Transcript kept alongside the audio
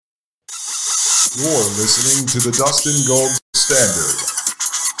You're listening to the Dustin Gold Standard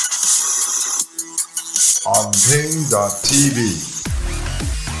on Pain.tv.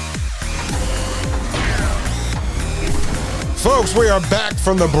 Folks, we are back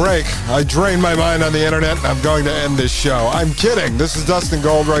from the break. I drained my mind on the internet, and I'm going to end this show. I'm kidding. This is Dustin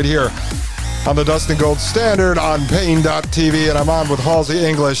Gold right here on the Dustin Gold Standard on Pain.tv, and I'm on with Halsey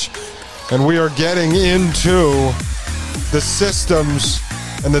English, and we are getting into the systems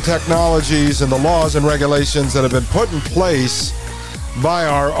and the technologies and the laws and regulations that have been put in place by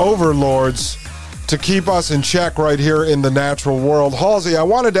our overlords to keep us in check right here in the natural world. Halsey, I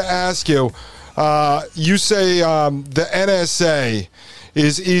wanted to ask you, you say the NSA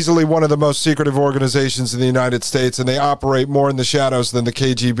is easily one of the most secretive organizations in the United States, and they operate more in the shadows than the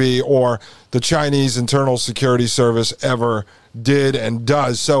KGB or the Chinese Internal Security Service ever did and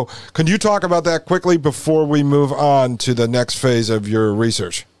does. So can you talk about that quickly before we move on to the next phase of your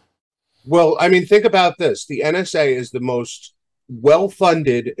research? Well, I mean, think about this. The NSA is the most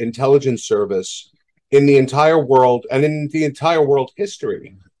well-funded intelligence service in the entire world and in the entire world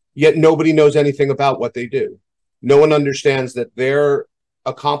history. Yet nobody knows anything about what they do. No one understands that they're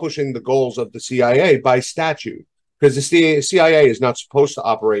accomplishing the goals of the CIA by statute, because the CIA is not supposed to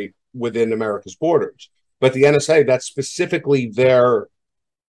operate within America's borders. But the NSA, that's specifically their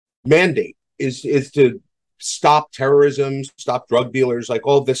mandate, is to stop terrorism, stop drug dealers, like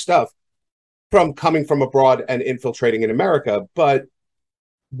all this stuff from coming from abroad and infiltrating in America. But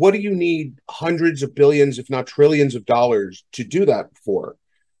what do you need hundreds of billions, if not trillions of dollars to do that for?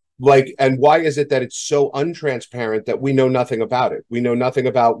 Like, and why is it that it's so untransparent that we know nothing about it? We know nothing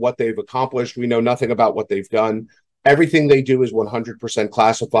about what they've accomplished. We know nothing about what they've done. Everything they do is 100%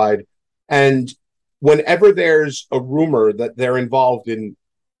 classified. And whenever there's a rumor that they're involved in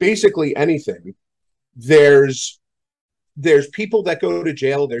basically anything, there's people that go to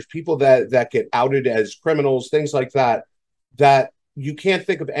jail. There's people that get outed as criminals, things like that, that you can't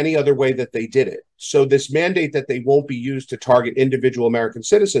think of any other way that they did it. So this mandate that they won't be used to target individual American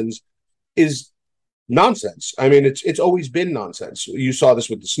citizens is nonsense. I mean, it's always been nonsense. You saw this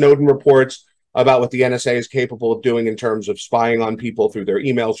with the Snowden reports about what the NSA is capable of doing in terms of spying on people through their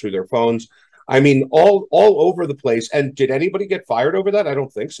emails, through their phones. I mean, all over the place. And did anybody get fired over that? I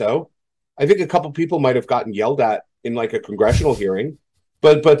don't think so. I think a couple people might have gotten yelled at in like a congressional hearing.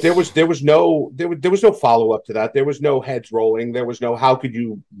 But there was no follow up to that. There was no heads rolling. There was no how could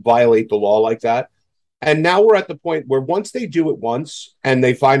you violate the law like that. And now we're at the point where once they do it once and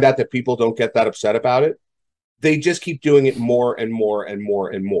they find out that people don't get that upset about it, they just keep doing it more and more and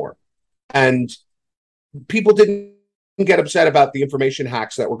more and more. And people didn't get upset about the information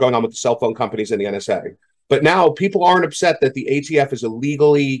hacks that were going on with the cell phone companies and the NSA. But now people aren't upset that the ATF is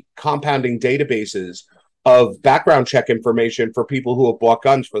illegally compounding databases of background check information for people who have bought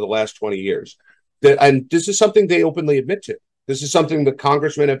guns for the last 20 years. And this is something they openly admit to. This is something the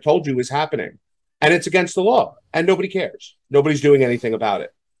congressmen have told you is happening. And it's against the law. And nobody cares. Nobody's doing anything about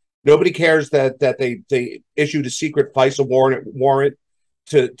it. Nobody cares that they issued a secret FISA warrant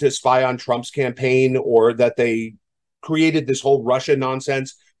to spy on Trump's campaign, or that they created this whole Russia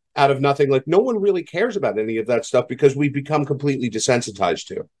nonsense out of nothing. Like, no one really cares about any of that stuff because we've become completely desensitized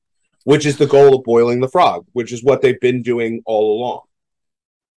to, which is the goal of boiling the frog, which is what they've been doing all along.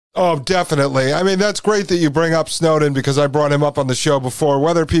 Oh, definitely. I mean, that's great that you bring up Snowden, because I brought him up on the show before.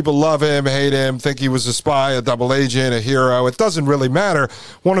 Whether people love him, hate him, think he was a spy, a double agent, a hero, it doesn't really matter.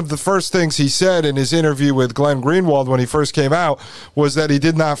 One of the first things he said in his interview with Glenn Greenwald when he first came out was that he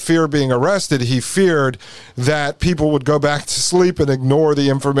did not fear being arrested. He feared that people would go back to sleep and ignore the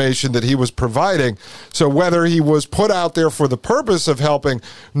information that he was providing. So whether he was put out there for the purpose of helping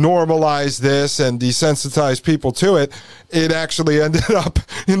normalize this and desensitize people to it, it actually ended up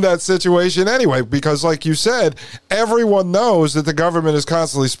in that situation anyway, because like you said, everyone knows that the government is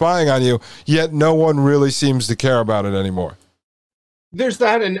constantly spying on you, yet no one really seems to care about it anymore. There's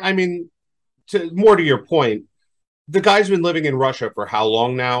that. And I mean, more to your point, the guy's been living in Russia for how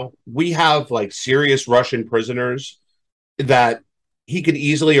long now? We have like serious Russian prisoners that he could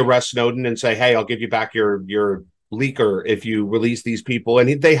easily arrest Snowden and say, hey, I'll give you back your leaker if you release these people.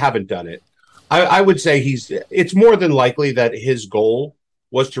 And they haven't done it. I would say it's more than likely that his goal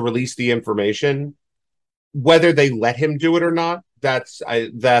was to release the information. Whether they let him do it or not, that's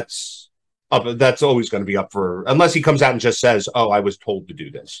always going to be up for, unless he comes out and just says, oh, I was told to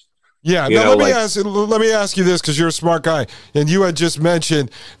do this. Yeah, You now know, let me ask you this, because you're a smart guy, and you had just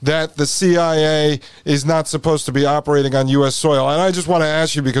mentioned that the CIA is not supposed to be operating on U.S. soil, and I just want to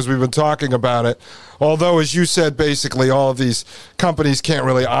ask you, because we've been talking about it, although, as you said, basically all of these companies can't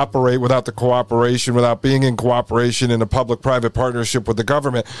really operate without the cooperation, without being in cooperation in a public-private partnership with the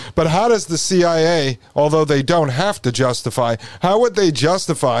government, but how does the CIA, although they don't have to justify, how would they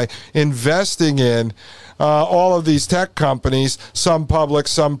justify investing in all of these tech companies, some public,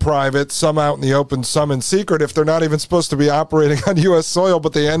 some private, some out in the open, some in secret, if they're not even supposed to be operating on U.S. soil,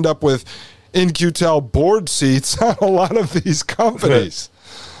 but they end up with In-Q-Tel board seats on a lot of these companies?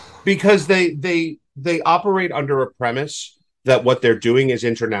 Because they operate under a premise that what they're doing is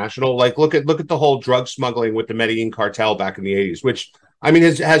international. Like, look at the whole drug smuggling with the Medellin cartel back in the 80s, which, I mean,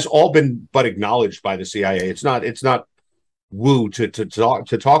 has all been but acknowledged by the CIA. It's not woo to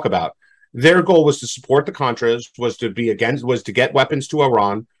talk about. Their goal was to support the Contras, was to get weapons to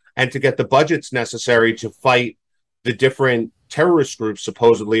Iran, and to get the budgets necessary to fight the different terrorist groups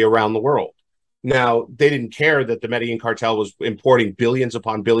supposedly around the world. Now, they didn't care that the Medellin cartel was importing billions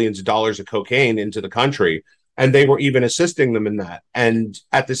upon billions of dollars of cocaine into the country, and they were even assisting them in that. And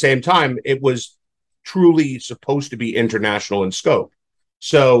at the same time, it was truly supposed to be international in scope.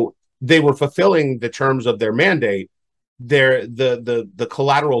 So they were fulfilling the terms of their mandate. The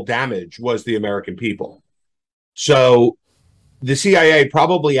collateral damage was the American people. So the CIA,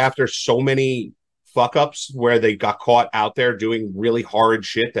 probably after so many fuck ups where they got caught out there doing really horrid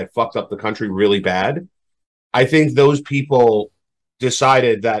shit that fucked up the country really bad, I think those people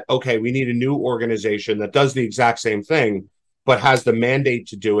decided that, okay, we need a new organization that does the exact same thing, but has the mandate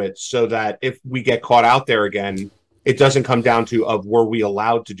to do it, so that if we get caught out there again, it doesn't come down to were we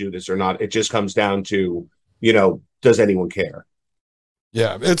allowed to do this or not. It just comes down to, does anyone care?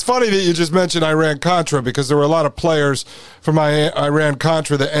 Yeah, it's funny that you just mentioned Iran-Contra, because there were a lot of players from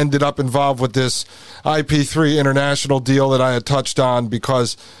Iran-Contra that ended up involved with this IP3 international deal that I had touched on,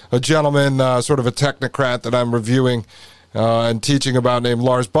 because a gentleman, sort of a technocrat that I'm reviewing and teaching about, named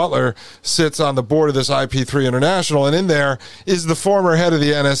Lars Butler, sits on the board of this IP3 International, and in there is the former head of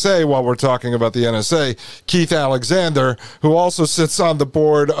the NSA, while we're talking about the NSA, Keith Alexander, who also sits on the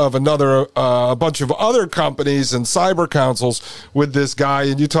board of a bunch of other companies and cyber councils with this guy.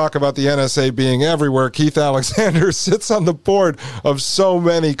 And you talk about the NSA being everywhere. Keith Alexander sits on the board of so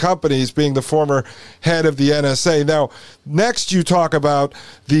many companies, being the former head of the NSA. Now, next you talk about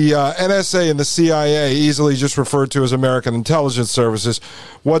the NSA and the CIA, easily just referred to as American intelligence services.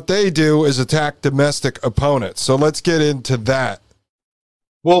 What they do is attack domestic opponents. So let's get into that.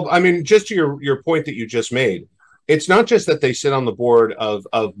 Well, I mean, just to your point that you just made, it's not just that they sit on the board of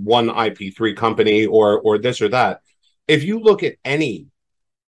one IP3 company or this or that. If you look at any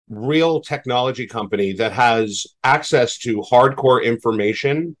real technology company that has access to hardcore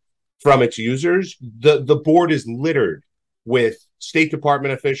information from its users, the board is littered with State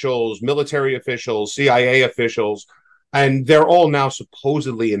Department officials, military officials, CIA officials, and they're all now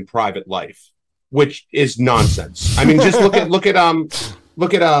supposedly in private life, which is nonsense. I mean, just look at I'm not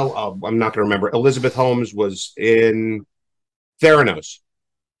going to remember. Elizabeth Holmes was in Theranos,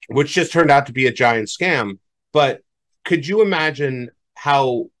 which just turned out to be a giant scam. But could you imagine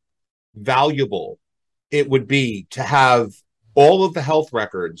how valuable it would be to have all of the health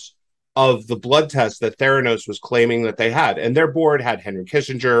records of the blood tests that Theranos was claiming that they had? And their board had Henry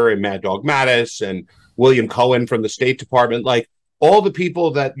Kissinger and Mad Dog Mattis and William Cohen from the State Department, like all the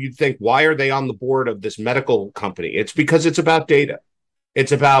people that you'd think, why are they on the board of this medical company? It's because it's about data.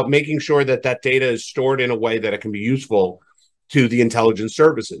 It's about making sure that that data is stored in a way that it can be useful to the intelligence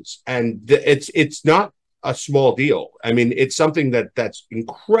services. And it's not a small deal. I mean, it's something that's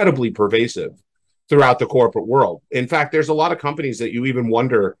incredibly pervasive throughout the corporate world. In fact, there's a lot of companies that you even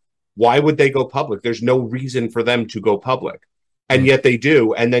wonder, why would they go public? There's no reason for them to go public. And yet they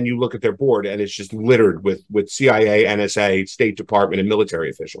do. And then you look at their board and it's just littered with CIA, NSA, State Department, and military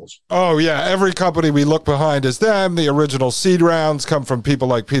officials. Oh, yeah. Every company we look behind is them. The original seed rounds come from people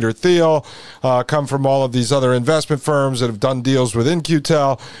like Peter Thiel, come from all of these other investment firms that have done deals with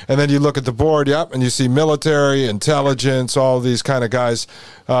In-Q-Tel. And then you look at the board, and you see military, intelligence, all of these kind of guys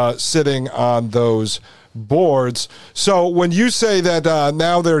sitting on those boards. So when you say that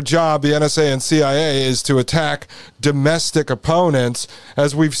now their job, the NSA and CIA, is to attack domestic opponents,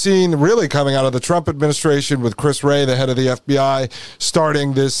 as we've seen really coming out of the Trump administration with Chris Wray, the head of the FBI,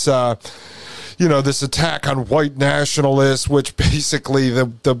 starting this this attack on white nationalists, which basically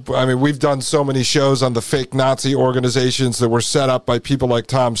we've done so many shows on the fake Nazi organizations that were set up by people like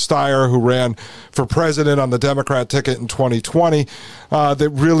Tom Steyer, who ran for president on the Democrat ticket in 2020, that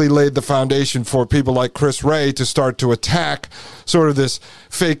really laid the foundation for people like Chris Wray to start to attack sort of this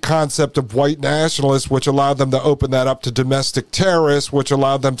fake concept of white nationalists, which allowed them to open that up to domestic terrorists, which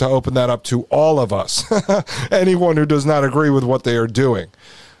allowed them to open that up to all of us, anyone who does not agree with what they are doing.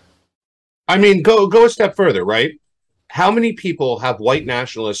 I mean, go a step further, right? How many people have white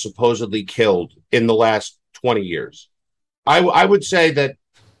nationalists supposedly killed in the last 20 years? I would say that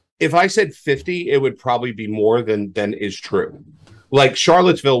if I said 50, it would probably be more than is true. Like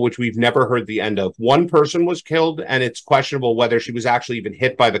Charlottesville, which we've never heard the end of, one person was killed, and it's questionable whether she was actually even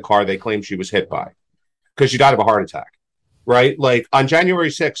hit by the car they claim she was hit by, because she died of a heart attack, right? Like on January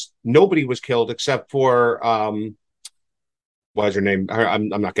 6th, nobody was killed except for, what is her name? I'm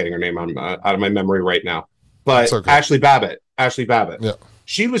not getting her name out of my memory right now, but okay. Ashley Babbitt. Yeah.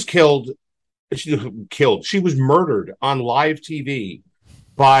 She was killed. She was murdered on live TV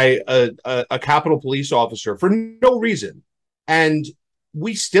by a Capitol police officer for no reason. And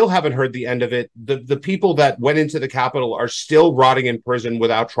we still haven't heard the end of it. The people that went into the Capitol are still rotting in prison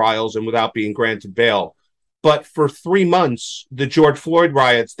without trials and without being granted bail. But for 3 months, the George Floyd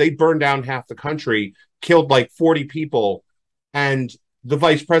riots, they burned down half the country, killed like 40 people, and the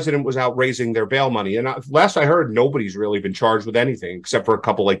vice president was out raising their bail money. And last I heard, nobody's really been charged with anything except for a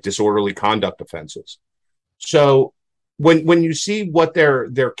couple like disorderly conduct offenses. So when you see what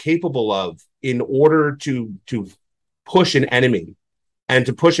they're capable of in order to push an enemy and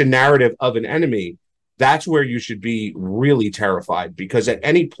to push a narrative of an enemy, that's where you should be really terrified, because at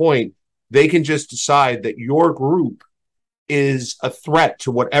any point they can just decide that your group is a threat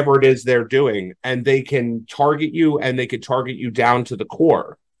to whatever it is they're doing, and they can target you, and they can target you down to the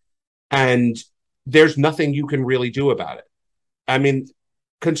core. And there's nothing you can really do about it. I mean,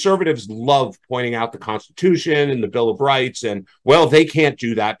 conservatives love pointing out the Constitution and the Bill of Rights, and, well, they can't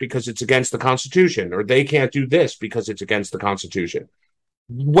do that because it's against the Constitution, or they can't do this because it's against the Constitution.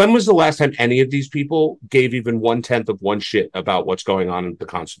 When was the last time any of these people gave even 1/10 of one shit about what's going on in the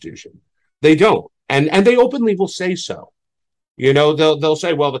Constitution? They don't. And they openly will say so. They'll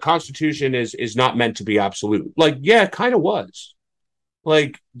say, well, the Constitution is not meant to be absolute. Like, yeah, it kind of was.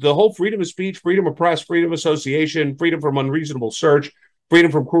 Like, the whole freedom of speech, freedom of press, freedom of association, freedom from unreasonable search,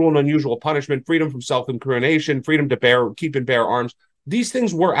 freedom from cruel and unusual punishment, freedom from self-incrimination, freedom to keep and bear arms. These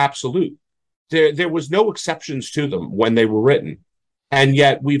things were absolute. There was no exceptions to them when they were written. And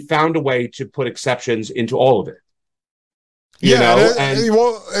yet we've found a way to put exceptions into all of it.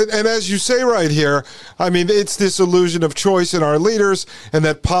 And as you say right here, I mean, it's this illusion of choice in our leaders, and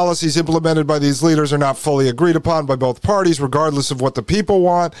that policies implemented by these leaders are not fully agreed upon by both parties, regardless of what the people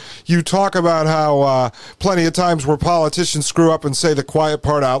want. You talk about how plenty of times where politicians screw up and say the quiet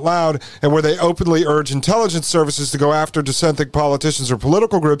part out loud, and where they openly urge intelligence services to go after dissenting politicians or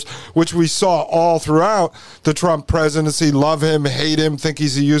political groups, which we saw all throughout the Trump presidency. Love him, hate him, think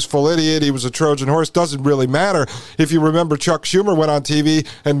he's a useful idiot, he was a Trojan horse, doesn't really matter. If you remember, Chuck Schumer went on TV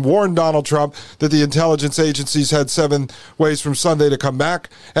and warned Donald Trump that the intelligence agencies had 7 ways from Sunday to come back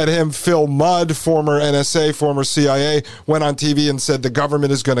at him. Phil Mudd, former NSA, former CIA, went on TV and said the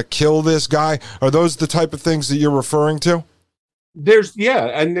government is going to kill this guy. Are those the type of things that you're referring to? There's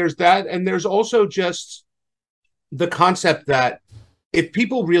that. And there's also just the concept that if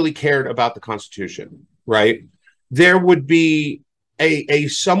people really cared about the Constitution, right, there would be a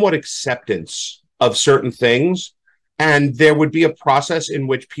somewhat acceptance of certain things. And there would be a process in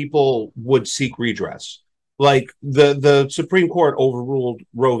which people would seek redress. Like the Supreme Court overruled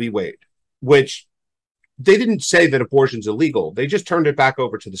Roe v. Wade, which they didn't say that abortion's illegal. They just turned it back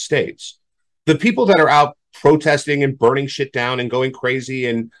over to the states. The people that are out protesting and burning shit down and going crazy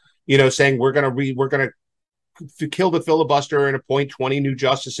and, saying we're going to kill the filibuster and appoint 20 new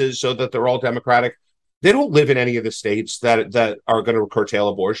justices so that they're all Democratic. They don't live in any of the states that are going to curtail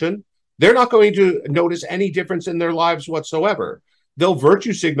abortion. They're not going to notice any difference in their lives whatsoever. They'll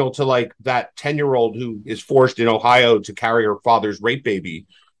virtue signal to like that 10-year-old who is forced in Ohio to carry her father's rape baby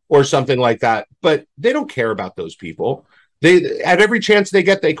or something like that. But they don't care about those people. They, at every chance they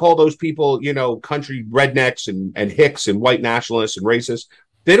get, they call those people, country rednecks and hicks and white nationalists and racists.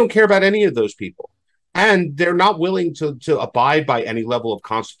 They don't care about any of those people. And they're not willing to abide by any level of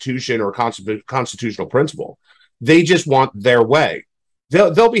constitution or constitutional principle. They just want their way.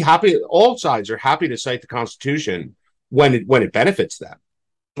 They'll be happy. All sides are happy to cite the Constitution when it benefits them,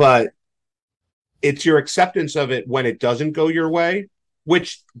 but it's your acceptance of it when it doesn't go your way.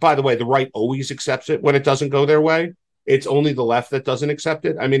 Which, by the way, the right always accepts it when it doesn't go their way. It's only the left that doesn't accept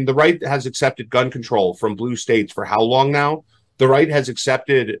it. I mean, the right has accepted gun control from blue states for how long now? The right has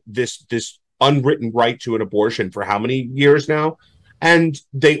accepted this unwritten right to an abortion for how many years now? And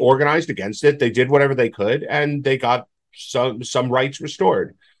they organized against it. They did whatever they could, and they got some rights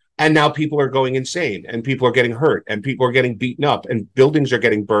restored. And now people are going insane, and people are getting hurt, and people are getting beaten up, and buildings are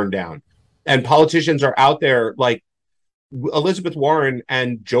getting burned down. And politicians are out there like Elizabeth Warren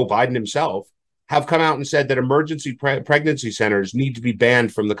and Joe Biden himself have come out and said that emergency pregnancy centers need to be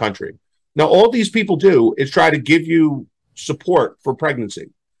banned from the country. Now, all these people do is try to give you support for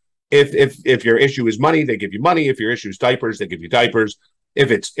pregnancy. If your issue is money, they give you money. If your issue is diapers, they give you diapers.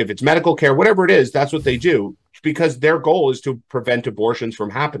 If it's medical care, whatever it is, that's what they do, because their goal is to prevent abortions from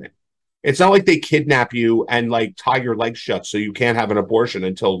happening. It's not like they kidnap you and like tie your legs shut so you can't have an abortion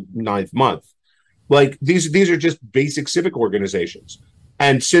until 9th month. Like these are just basic civic organizations.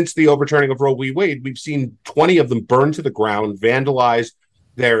 And since the overturning of Roe v. Wade, we've seen 20 of them burned to the ground, vandalized,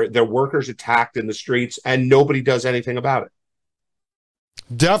 their workers attacked in the streets, and nobody does anything about it.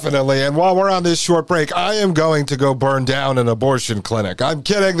 Definitely. And while we're on this short break, I am going to go burn down an abortion clinic. I'm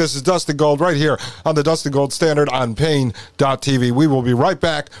kidding. This is Dustin Gold right here on the Dustin Gold Standard on Pain.tv. We will be right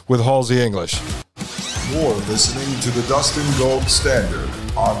back with Halsey English. You're listening to the Dustin Gold Standard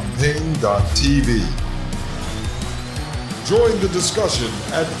on Pain.tv. Join the discussion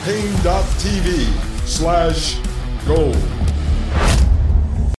at Pain.tv/gold.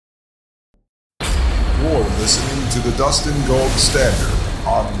 You're listening to the Dustin Gold Standard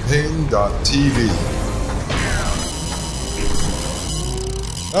on Pain.tv.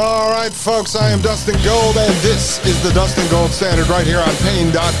 All right, folks, I am Dustin Gold, and this is the Dustin Gold Standard right here on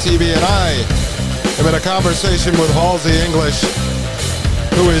Pain.tv, and I am in a conversation with Halsey English,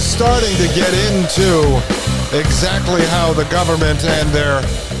 who is starting to get into exactly how the government and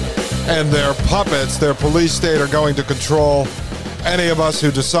their puppets, their police state, are going to control any of us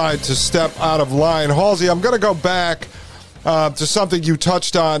who decide to step out of line. Halsey, I'm going to go back to something you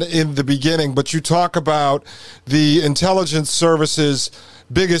touched on in the beginning, but you talk about the intelligence services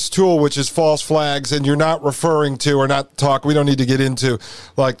biggest tool, which is false flags, and you're not referring to, or not talk, we don't need to get into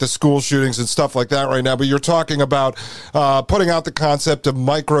like the school shootings and stuff like that right now, but you're talking about putting out the concept of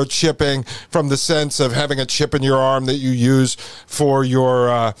microchipping, from the sense of having a chip in your arm that you use for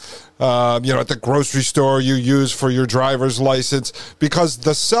your at the grocery store, you use for your driver's license, because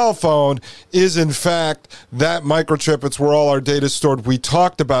the cell phone is in fact that microchip. It's where all our data is stored. We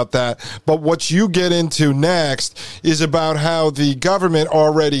talked about that. But what you get into next is about how the government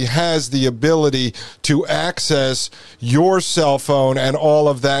already has the ability to access your cell phone and all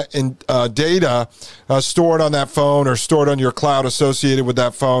of that data stored on that phone or stored on your cloud associated with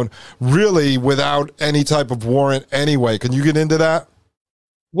that phone, really without any type of warrant anyway. Can you get into that?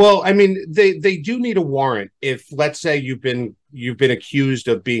 Well, I mean, they do need a warrant if, let's say, you've been accused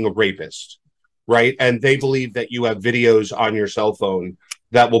of being a rapist, right? And they believe that you have videos on your cell phone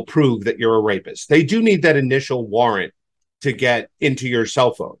that will prove that you're a rapist. They do need that initial warrant to get into your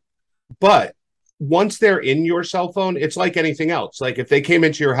cell phone. But once they're in your cell phone, it's like anything else. Like if they came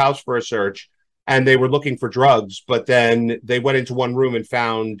into your house for a search and they were looking for drugs, but then they went into one room and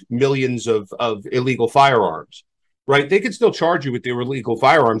found millions of illegal firearms, right? They could still charge you with the illegal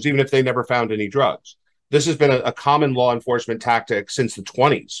firearms, even if they never found any drugs. This has been a common law enforcement tactic since the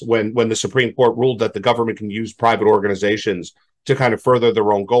 1920s, when the Supreme Court ruled that the government can use private organizations to kind of further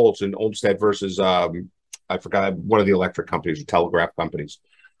their own goals in Olmstead versus, I forgot, one of the electric companies or telegraph companies.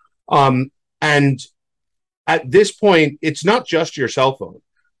 And at this point, it's not just your cell phone.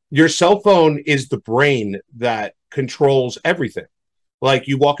 Your cell phone is the brain that controls everything. Like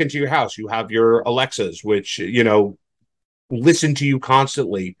you walk into your house, you have your Alexas, which, listen to you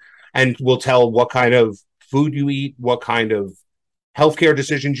constantly and will tell what kind of food you eat, what kind of healthcare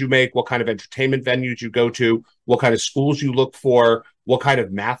decisions you make, what kind of entertainment venues you go to, what kind of schools you look for, what kind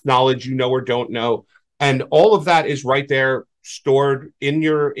of math knowledge you know or don't know. And all of that is right there stored in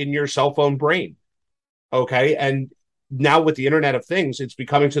your cell phone brain. Okay. And now with the Internet of Things, it's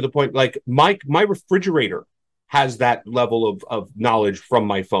becoming to the point like my refrigerator has that level of knowledge from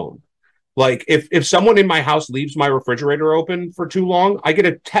my phone. Like if someone in my house leaves my refrigerator open for too long, I get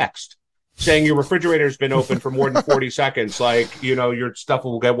a text saying your refrigerator's been open for more than 40 seconds. Like, your stuff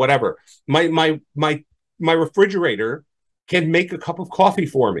will get whatever. My refrigerator can make a cup of coffee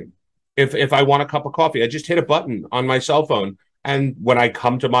for me. If I want a cup of coffee, I just hit a button on my cell phone. And when I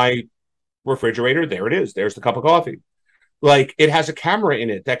come to my refrigerator, there it is. There's the cup of coffee. Like it has a camera in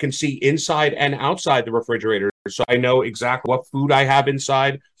it that can see inside and outside the refrigerator. So I know exactly what food I have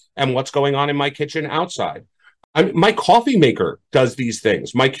inside and what's going on in my kitchen outside. My coffee maker does these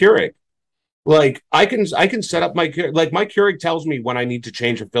things, my Keurig. Like I can set up my Keurig tells me when I need to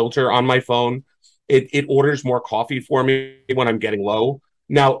change a filter on my phone. It orders more coffee for me when I'm getting low.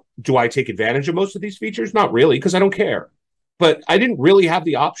 Now, do I take advantage of most of these features? Not really, because I don't care. But I didn't really have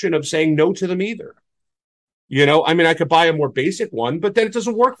the option of saying no to them either. I mean, I could buy a more basic one, but then it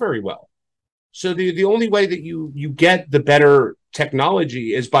doesn't work very well. So the only way that you get the better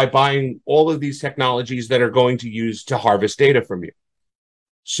technology is by buying all of these technologies that are going to use to harvest data from you.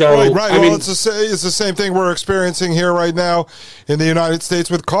 Right, So right. I Well, mean, it's the same thing we're experiencing here right now in the United States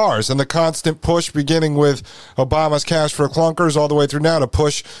with cars and the constant push, beginning with Obama's cash for clunkers all the way through now to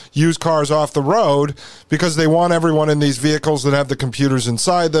push used cars off the road because they want everyone in these vehicles that have the computers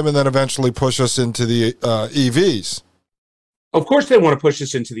inside them and then eventually push us into the EVs. of course they want to push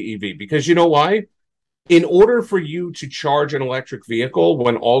this into the EV because you know why? In order for you to charge an electric vehicle,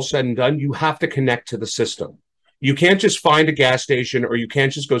 when all's said and done, you have to connect to the system. You can't just find a gas station or you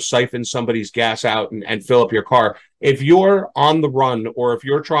can't just go siphon somebody's gas out and fill up your car. If you're on the run or if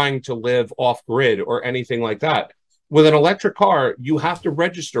you're trying to live off grid or anything like that, with an electric car, you have to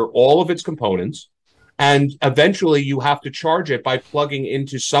register all of its components. And eventually you have to charge it by plugging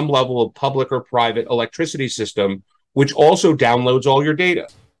into some level of public or private electricity system, which also downloads all your data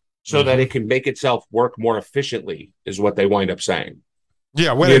so that Mm-hmm. it can make itself work more efficiently, is what they wind up saying.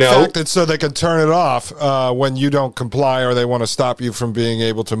 Yeah, when You in know, fact it's so they can turn it off when you don't comply or they want to stop you from being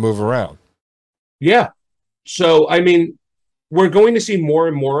able to move around. yeah. So, I mean, we're going to see more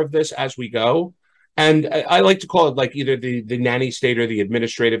and more of this as we go. And I like to call it like either the nanny state or the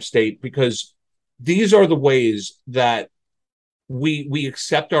administrative state, because these are the ways that we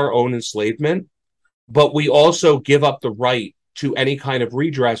accept our own enslavement, but we also give up the right to any kind of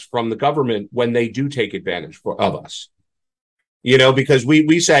redress from the government when they do take advantage of us. Because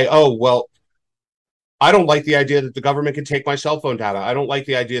we say, oh, well, I don't like the idea that the government can take my cell phone data. I don't like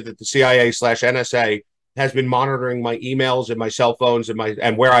the idea that the CIA/NSA has been monitoring my emails and my cell phones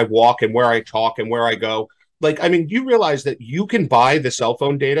and where I walk and where I talk and where I go. Like, I mean, you realize that you can buy the cell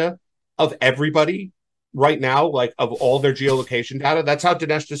phone data of everybody right now, like of all their geolocation data. That's how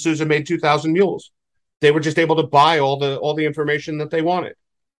Dinesh D'Souza made 2,000 Mules. They were just able to buy all the information that they wanted.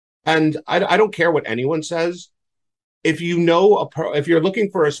 And I don't care what anyone says. If you're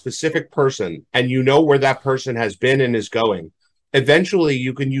looking for a specific person and you know where that person has been and is going, eventually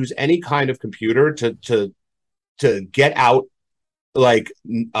you can use any kind of computer to get out like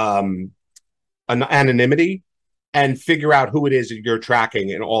an anonymity and figure out who it is that you're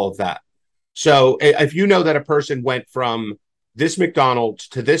tracking and all of that. So if you know that a person went from this McDonald's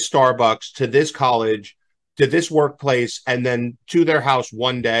to this Starbucks to this college to this workplace and then to their house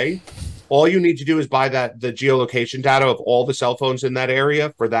one day, all you need to do is buy the geolocation data of all the cell phones in that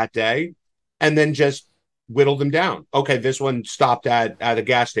area for that day, and then just whittle them down. Okay, this one stopped at a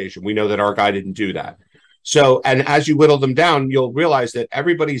gas station. We know that our guy didn't do that. So, and as you whittle them down, you'll realize that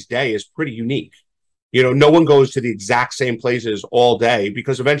everybody's day is pretty unique. No one goes to the exact same places all day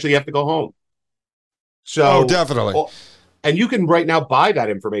because eventually you have to go home. Oh, So, definitely. and you can right now buy that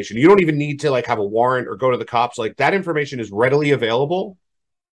information. You don't even need to like have a warrant or go to the cops. Like that information is readily available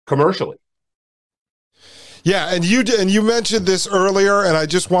commercially. Yeah, and you mentioned this earlier, and I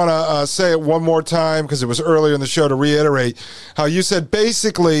just want to say it one more time because it was earlier in the show to reiterate how you said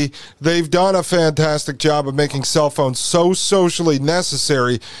basically they've done a fantastic job of making cell phones so socially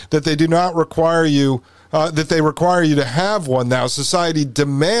necessary that they do not require you. That they require you to have one now. Society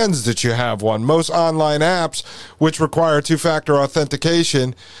demands that you have one. Most online apps, which require two-factor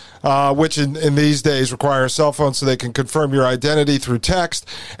authentication, which in these days require a cell phone so they can confirm your identity through text,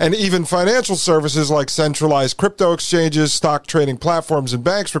 and even financial services like centralized crypto exchanges, stock trading platforms, and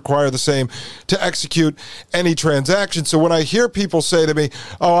banks require the same to execute any transaction. So when I hear people say to me,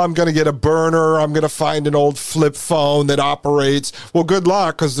 oh, I'm going to get a burner, I'm going to find an old flip phone that operates, well, good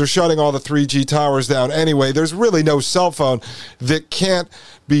luck, because they're shutting all the 3G towers down anyway. There's really no cell phone that can't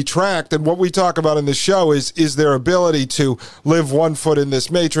be tracked. And what we talk about in this show is their ability to live 1 foot in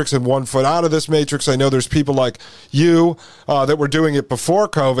this matrix and 1 foot out of this matrix. I know there's people like you that were doing it before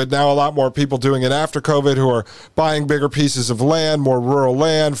COVID. Now a lot more people doing it after COVID who are buying bigger pieces of land, more rural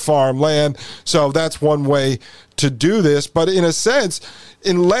land, farm land. So that's one way to do this. But in a sense,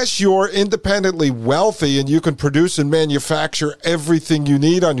 unless you're independently wealthy and you can produce and manufacture everything you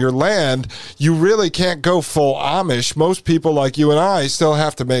need on your land, you really can't go full Amish. Most people like you and I still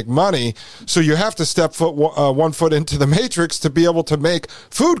have to make money. So you have to step 1 foot into the matrix to be able to make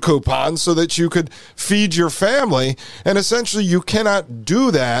food coupons so that you could feed your family. And essentially you cannot do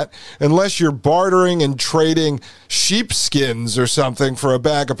that unless you're bartering and trading sheepskins or something for a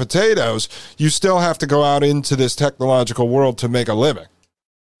bag of potatoes. You still have to go out into this technological world to make a living.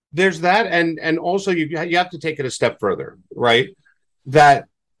 There's that, and also you have to take it a step further, right? That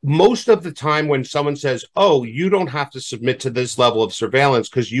most of the time when someone says, "Oh, you don't have to submit to this level of surveillance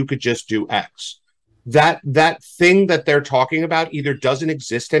because you could just do X," that thing that they're talking about either doesn't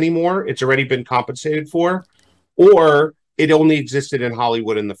exist anymore, it's already been compensated for, or it only existed in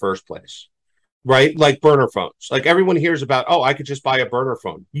Hollywood in the first place. Right? Like burner phones. Like everyone hears about, oh, I could just buy a burner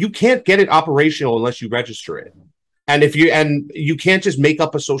phone. You can't get it operational unless you register it. And you can't just make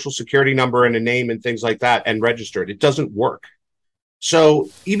up a social security number and a name and things like that and register it. It doesn't work. So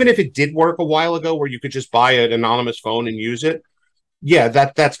even if it did work a while ago where you could just buy an anonymous phone and use it, yeah,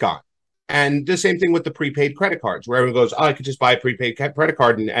 that's gone. And the same thing with the prepaid credit cards, where everyone goes, oh, I could just buy a prepaid credit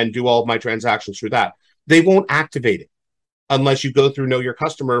card and do all of my transactions through that. They won't activate it unless you go through know your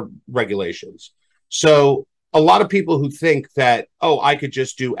customer regulations. So a lot of people who think that, oh, I could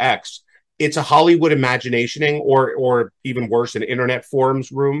just do X, it's a Hollywood imaginationing, or even worse, an internet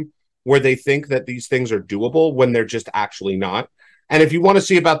forums room where they think that these things are doable when they're just actually not. And if you want to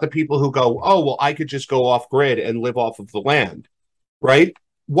see about the people who go, oh, well, I could just go off grid and live off of the land, right?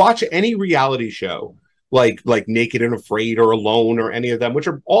 Watch any reality show like Naked and Afraid or Alone or any of them, which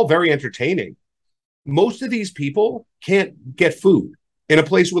are all very entertaining. Most of these people can't get food in a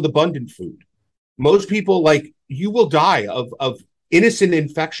place with abundant food. Most people, like, you will die of innocent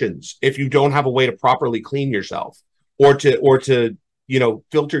infections if you don't have a way to properly clean yourself or to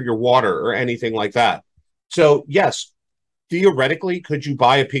filter your water or anything like that. So yes, theoretically, could you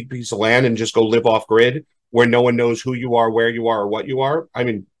buy a big piece of land and just go live off grid where no one knows who you are, where you are, or what you are? I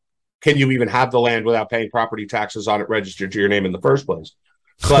mean, can you even have the land without paying property taxes on it registered to your name in the first place?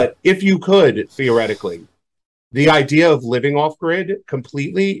 But if you could, theoretically, the idea of living off grid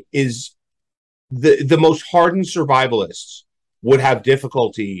completely is the most hardened survivalists would have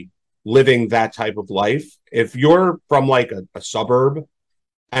difficulty living that type of life. If you're from like a suburb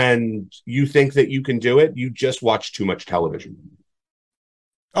and you think that you can do it, you just watch too much television.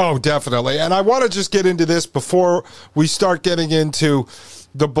 Oh, definitely. And I want to just get into this before we start getting into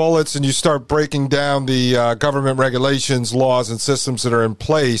the bullets and you start breaking down the government regulations, laws, and systems that are in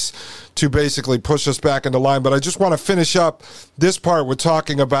place to basically push us back into line. But I just want to finish up this part with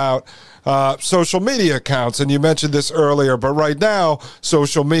talking about social media accounts. And you mentioned this earlier, but right now,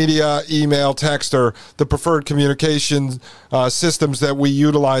 social media, email, text are the preferred communication systems that we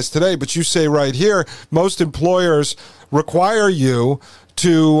utilize today. But you say right here, most employers require you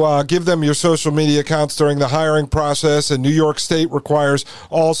to give them your social media accounts during the hiring process, and New York State requires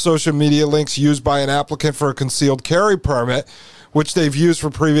all social media links used by an applicant for a concealed carry permit, which they've used for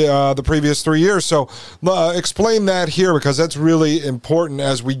the previous 3 years. So explain that here, because that's really important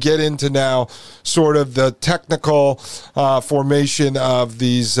as we get into now sort of the technical formation of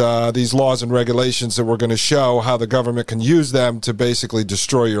these laws and regulations that we're going to show how the government can use them to basically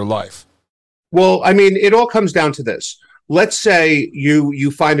destroy your life. Well, I mean, it all comes down to this. Let's say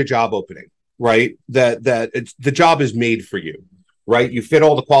you find a job opening, right? That the job is made for you, right? You fit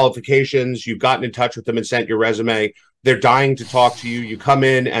all the qualifications. You've gotten in touch with them and sent your resume. They're dying to talk to you. You come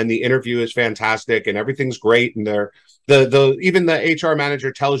in and the interview is fantastic and everything's great. And even the HR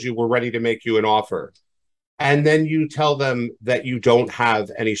manager tells you we're ready to make you an offer. And then you tell them that you don't have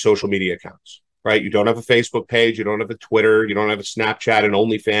any social media accounts, right? You don't have a Facebook page. You don't have a Twitter. You don't have a Snapchat and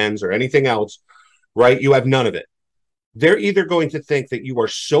OnlyFans or anything else, right? You have none of it. They're either going to think that you are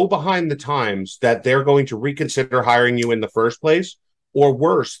so behind the times that they're going to reconsider hiring you in the first place, or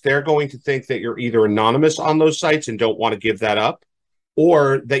worse, they're going to think that you're either anonymous on those sites and don't want to give that up,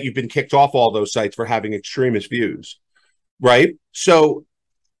 or that you've been kicked off all those sites for having extremist views, right? So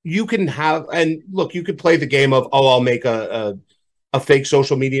you can have, and look, you could play the game of, oh, I'll make a fake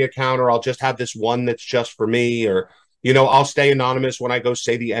social media account, or I'll just have this one that's just for me, or, I'll stay anonymous when I go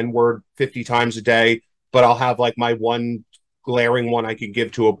say the N-word 50 times a day, but I'll have like my one glaring one I could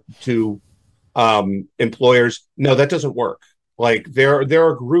give to employers. No, that doesn't work. Like there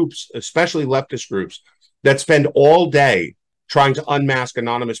are groups, especially leftist groups, that spend all day trying to unmask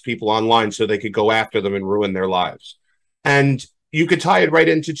anonymous people online so they could go after them and ruin their lives. And you could tie it right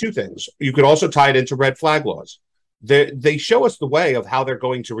into two things. You could also tie it into red flag laws. They show us the way of how they're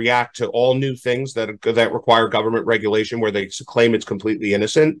going to react to all new things that require government regulation where they claim it's completely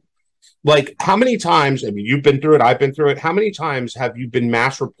innocent. Like, how many times, I mean, you've been through it, I've been through it. How many times have you been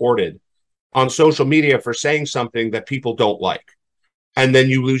mass reported on social media for saying something that people don't like? And then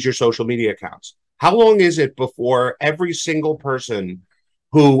you lose your social media accounts. How long is it before every single person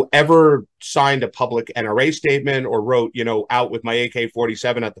who ever signed a public NRA statement or wrote, out with my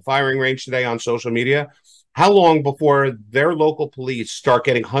AK-47 at the firing range today on social media, how long before their local police start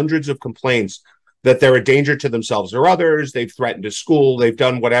getting hundreds of complaints that they're a danger to themselves or others. They've threatened a school. They've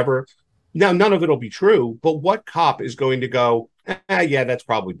done whatever. Now, none of it will be true, but what cop is going to go, yeah, that's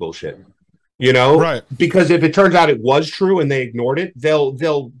probably bullshit? You know, right? Because if it turns out it was true and they ignored it,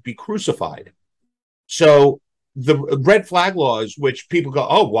 they'll be crucified. So the red flag laws, which people go,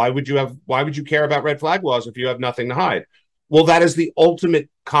 oh, why would you care about red flag laws if you have nothing to hide? Well, that is the ultimate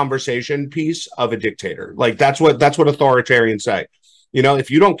conversation piece of a dictator. Like that's what authoritarians say. You know,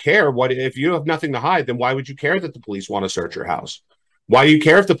 if you don't care, if you have nothing to hide, then why would you care that the police want to search your house? Why do you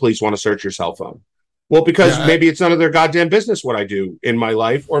care if the police want to search your cell phone? Well, because maybe it's none of their goddamn business what I do in my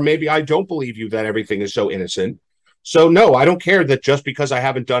life, or maybe I don't believe you that everything is so innocent. So no, I don't care that just because I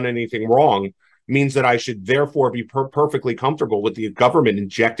haven't done anything wrong means that I should therefore be perfectly comfortable with the government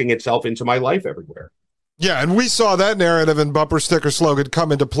injecting itself into my life everywhere. Yeah, and we saw that narrative and bumper sticker slogan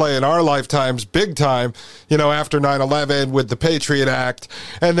come into play in our lifetimes big time, you know, after 9/11 with the Patriot Act.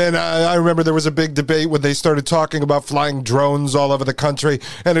 And then I remember there was a big debate when they started talking about flying drones all over the country.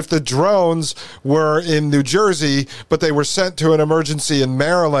 And if the drones were in New Jersey, but they were sent to an emergency in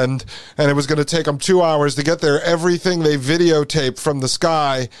Maryland, and it was going to take them 2 hours to get there, everything they videotaped from the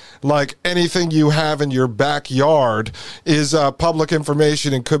sky, like anything you have in your backyard, is public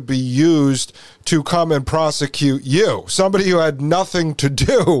information and could be used to come and prosecute you, somebody who had nothing to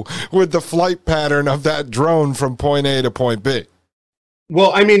do with the flight pattern of that drone from point A to point B.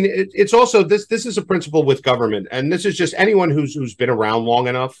 Well, I mean, it's also this is a principle with government, and this is just anyone who's been around long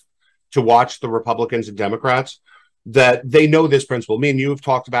enough to watch the Republicans and Democrats, that they know this principle. Me and you have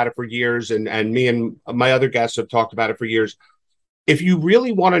talked about it for years, and me and my other guests have talked about it for years. If you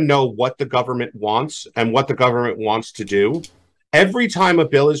really want to know what the government wants and what the government wants to do, every time a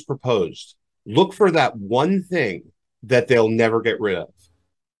bill is proposed, look for that one thing that they'll never get rid of,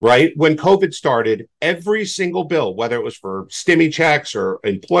 right? When COVID started, every single bill, whether it was for stimmy checks or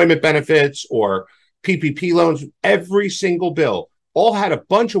employment benefits or PPP loans, every single bill all had a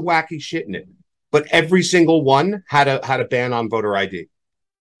bunch of wacky shit in it, but every single one had a ban on voter ID,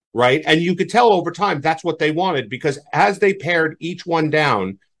 right? And you could tell over time that's what they wanted, because as they pared each one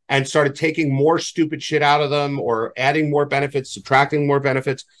down and started taking more stupid shit out of them or adding more benefits, subtracting more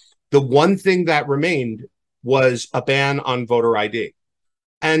benefits, the one thing that remained was a ban on voter ID.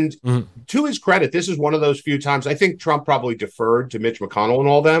 And to his credit, this is one of those few times, I think Trump probably deferred to Mitch McConnell and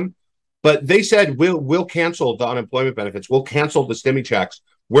all them, but they said, we'll cancel the unemployment benefits. We'll cancel the stimmy checks.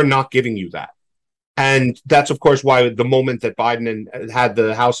 We're not giving you that. And that's, of course, why the moment that Biden had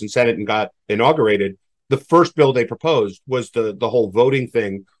the House and Senate and got inaugurated, the first bill they proposed was the whole voting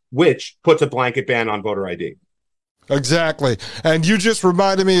thing, which puts a blanket ban on voter ID. Exactly. And you just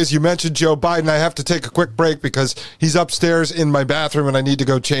reminded me, as you mentioned Joe Biden, I have to take a quick break because he's upstairs in my bathroom and I need to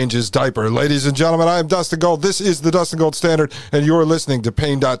go change his diaper. Ladies and gentlemen, I am Dustin Gold. This is the Dustin Gold Standard, and you're listening to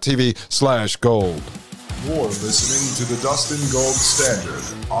Pain.tv/gold. You're listening to the Dustin Gold Standard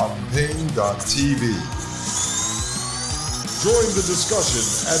on Pain.tv. Join the discussion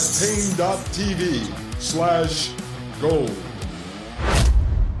at Pain.tv/gold.